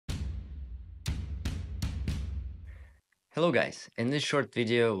Hello guys, in this short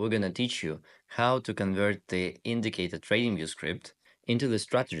video we're gonna teach you how to convert the indicator TradingView script into the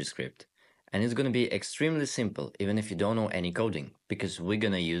strategy script. And it's gonna be extremely simple even if you don't know any coding, because we're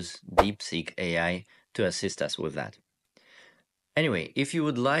gonna use DeepSeek AI to assist us with that. Anyway, if you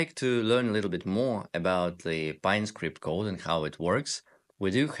would like to learn a little bit more about the Pine script code and how it works,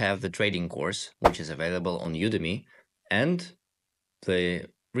 we do have the trading course, which is available on Udemy, and the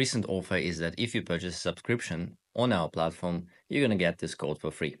recent offer is that if you purchase a subscription on our platform, you're gonna get this code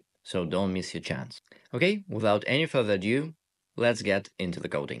for free. So don't miss your chance. Okay, without any further ado, let's get into the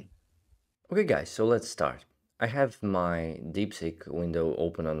coding. Okay guys, so let's start. I have my DeepSeek window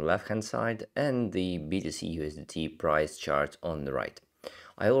open on the left hand side and the BTC USDT price chart on the right.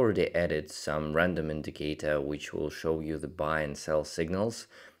 I already added some random indicator which will show you the buy and sell signals.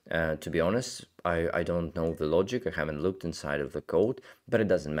 To be honest, I don't know the logic, I haven't looked inside of the code, but it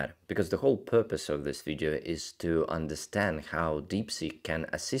doesn't matter, because the whole purpose of this video is to understand how DeepSeek can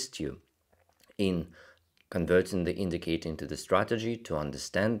assist you in converting the indicator into the strategy, to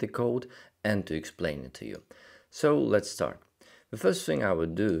understand the code, and to explain it to you. So let's start. The first thing I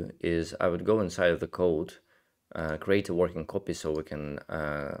would do is I would go inside of the code, create a working copy so we can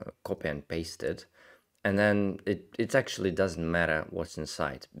copy and paste it. And then it actually doesn't matter what's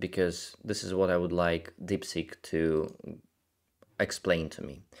inside, because this is what I would like DeepSeek to explain to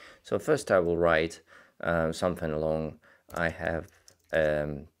me. So first I will write something along. I have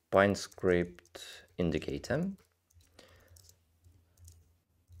Pine script indicator.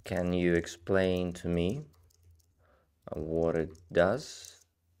 Can you explain to me what it does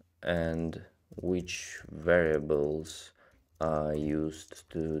and which variables are used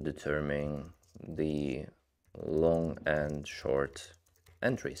to determine the long and short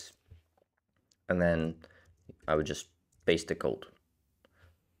entries? And then I would just paste the code.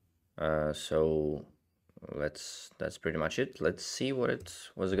 So that's pretty much it. Let's see what it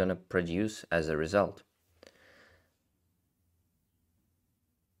was gonna produce as a result.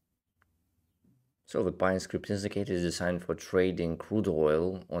 So the Pine script indicator is designed for trading crude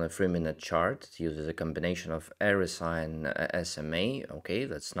oil on a 3-minute chart. It uses a combination of RSI and SMA. Okay,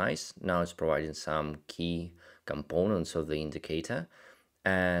 that's nice. Now it's providing some key components of the indicator,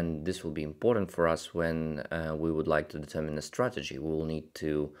 and this will be important for us when we would like to determine a strategy. We will need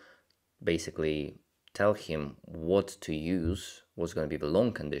to basically tell him what to use, what's going to be the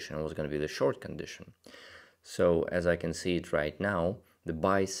long condition, what's going to be the short condition. So as I can see it right now, the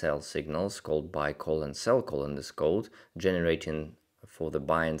buy-sell signals, called buy call and sell call in this code, generating for the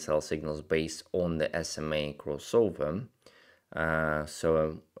buy and sell signals based on the SMA crossover.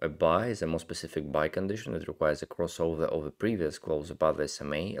 So a buy is a more specific buy condition that requires a crossover of the previous close above the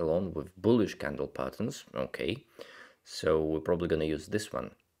SMA along with bullish candle patterns. Okay, so we're probably going to use this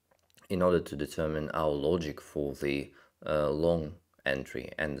one in order to determine our logic for the long entry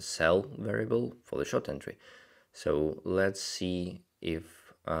and the sell variable for the short entry. So let's see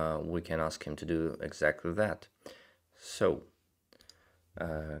if we can ask him to do exactly that. So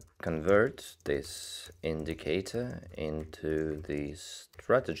convert this indicator into the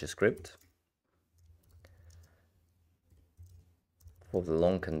strategy script. For the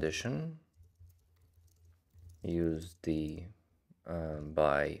long condition, use the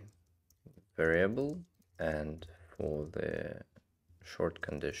buy variable, and for the short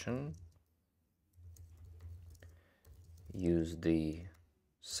condition, use the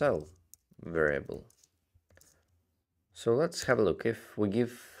sell variable. So let's have a look. If we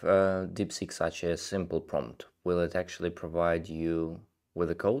give DeepSeek such a simple prompt, will it actually provide you with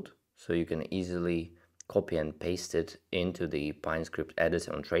a code so you can easily copy and paste it into the Pine script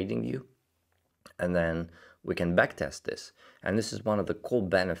editor on TradingView? And then we can backtest this. And this is one of the core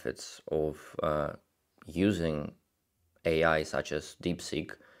benefits of using AI such as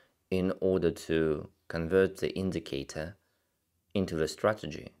DeepSeek in order to convert the indicator into the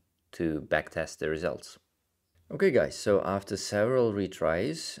strategy to backtest the results. Okay guys, so after several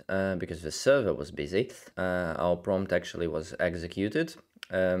retries, because the server was busy, our prompt actually was executed.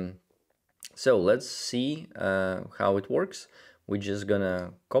 So let's see how it works. We're just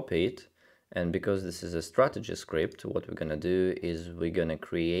gonna copy it, and because this is a strategy script, what we're gonna do is we're gonna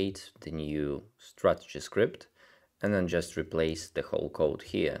create the new strategy script and then just replace the whole code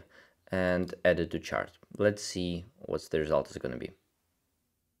here and add it to chart. Let's see what the result is gonna be.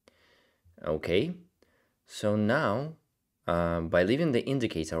 Okay, so now by leaving the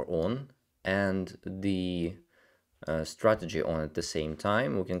indicator on and the strategy on at the same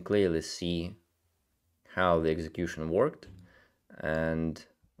time, we can clearly see how the execution worked and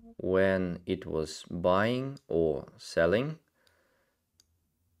when it was buying or selling.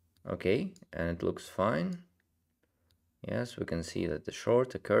 Okay, and it looks fine. Yes, we can see that the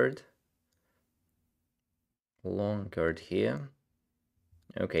short occurred, long occurred here.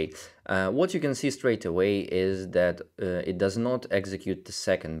 Okay, what you can see straight away is that it does not execute the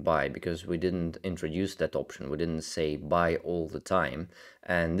second buy because we didn't introduce that option. We didn't say buy all the time,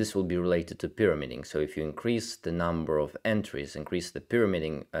 and this will be related to pyramiding. So if you increase the number of entries, increase the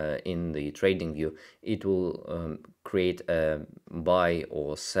pyramiding in the trading view, it will create a buy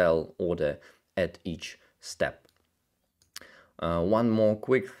or sell order at each step. One more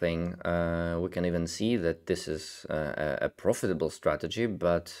quick thing, we can even see that this is a profitable strategy,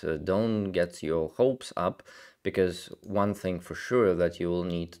 but don't get your hopes up, because one thing for sure that you will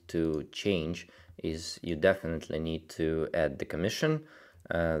need to change is you definitely need to add the commission.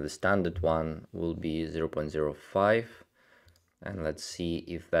 The standard one will be 0.05, and let's see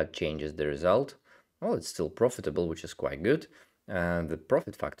if that changes the result. Well, it's still profitable, which is quite good. The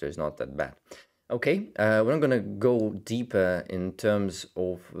profit factor is not that bad. Okay, we're not going to go deeper in terms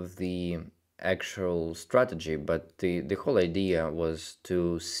of the actual strategy, but the whole idea was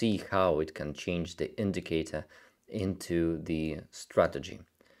to see how it can change the indicator into the strategy.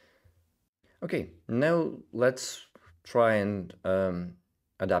 Okay, now let's try and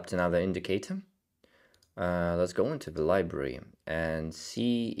adapt another indicator. Let's go into the library and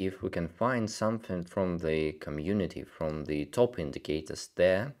see if we can find something from the community, from the top indicators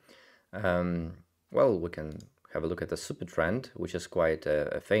there. Well, we can have a look at the super trend, which is quite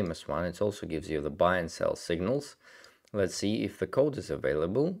a famous one. It also gives you the buy and sell signals. Let's see if the code is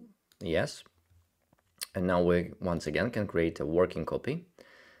available. Yes. And now we once again can create a working copy.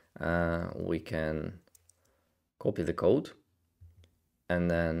 We can copy the code and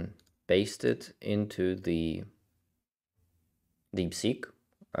then paste it into the DeepSeek.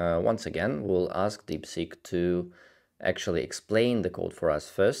 Once again, we'll ask DeepSeek to actually explain the code for us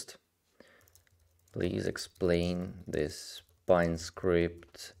first. Please explain this Pine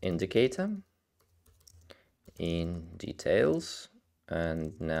script indicator in details.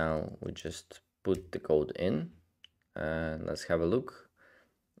 And now we just put the code in and let's have a look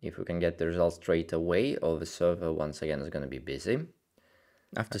if we can get the results straight away, or the server once again is going to be busy.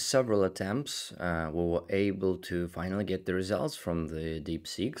 After several attempts, we were able to finally get the results from the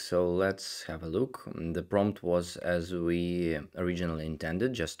DeepSeek, so let's have a look. The prompt was as we originally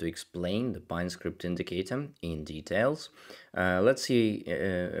intended, just to explain the Pine script indicator in details. Let's see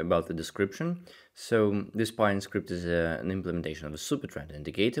about the description. So this Pine script is an implementation of a super trend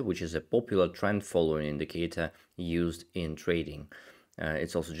indicator, which is a popular trend following indicator used in trading.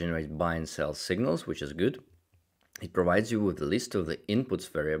 It's also generates buy and sell signals, which is good. It provides you with a list of the inputs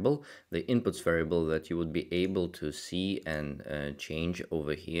variable that you would be able to see and change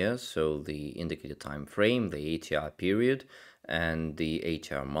over here. So the indicator time frame, the ATR period, and the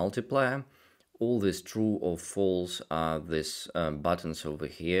ATR multiplier. All this true or false are these buttons over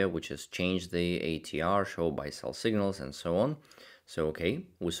here, which is change the ATR, show buy sell signals, and so on. So okay,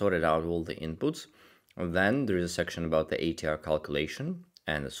 we sorted out all the inputs. Then there is a section about the ATR calculation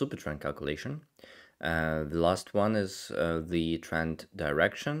and the super trend calculation. The last one is the trend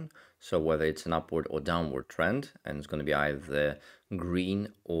direction, so whether it's an upward or downward trend, and it's going to be either green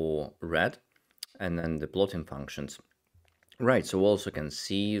or red, and then the plotting functions. Right, so we also can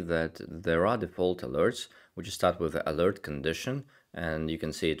see that there are default alerts, which start with the alert condition, and you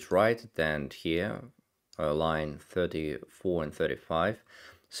can see it right then here, line 34 and 35.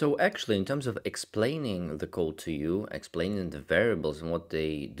 So actually, in terms of explaining the code to you, explaining the variables and what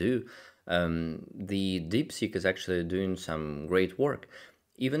they do, the DeepSeek is actually doing some great work.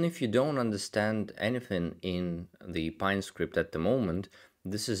 Even if you don't understand anything in the Pine script at the moment,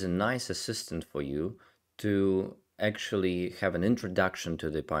 this is a nice assistant for you to actually have an introduction to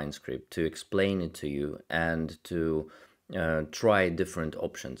the Pine script, to explain it to you, and to try different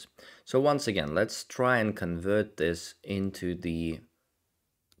options. So once again, let's try and convert this into the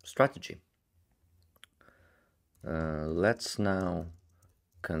strategy. Let's now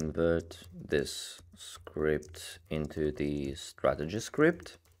convert this script into the strategy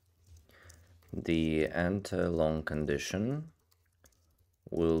script. The enter long condition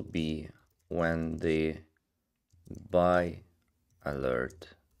will be when the buy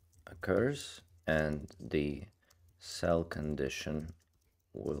alert occurs, and the sell condition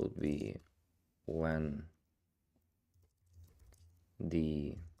will be when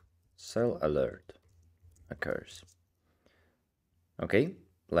the sell alert occurs. Okay,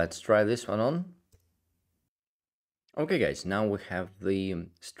 let's try this one on. Okay guys, now we have the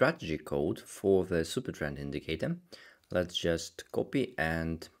strategy code for the super trend indicator. Let's just copy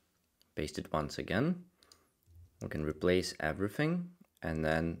and paste it once again. We can replace everything and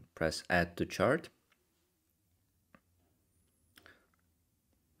then press add to chart.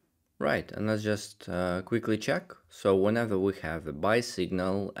 Right, and let's just quickly check. So whenever we have a buy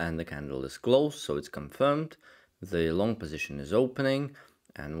signal and the candle is closed, so it's confirmed, the long position is opening,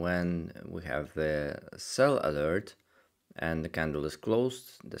 and when we have the sell alert and the candle is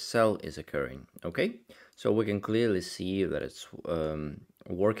closed, the sell is occurring. Okay, so we can clearly see that it's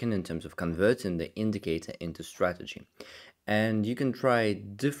working in terms of converting the indicator into strategy. And you can try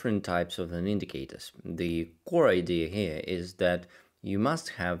different types of an indicators. The core idea here is that you must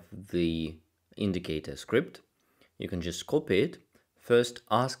have the indicator script. You can just copy it. First,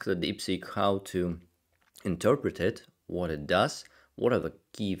 ask the DeepSeek how to interpret it, what it does, what are the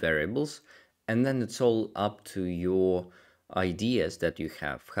key variables, and then it's all up to your ideas that you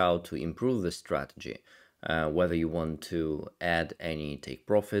have, how to improve the strategy. Whether you want to add any take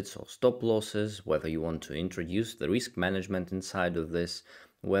profits or stop losses, whether you want to introduce the risk management inside of this,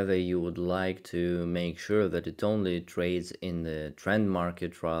 whether you would like to make sure that it only trades in the trend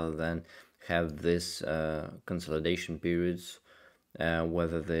market rather than have this consolidation periods, where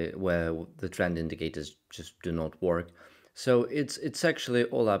the trend indicators just do not work. So it's actually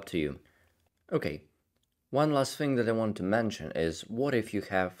all up to you. Okay, one last thing that I want to mention is, what if you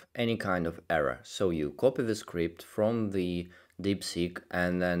have any kind of error? So you copy the script from the DeepSeek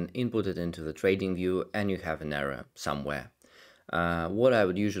and then input it into the TradingView and you have an error somewhere. What I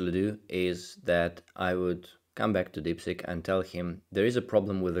would usually do is that I would come back to DeepSeek and tell him there is a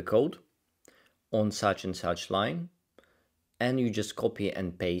problem with the code on such and such line, and you just copy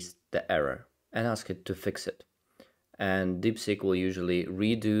and paste the error and ask it to fix it. And DeepSeek will usually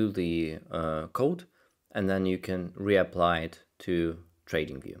redo the code, and then you can reapply it to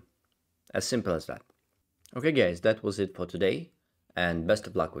TradingView. As simple as that. Okay guys, that was it for today, and best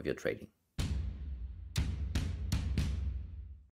of luck with your trading.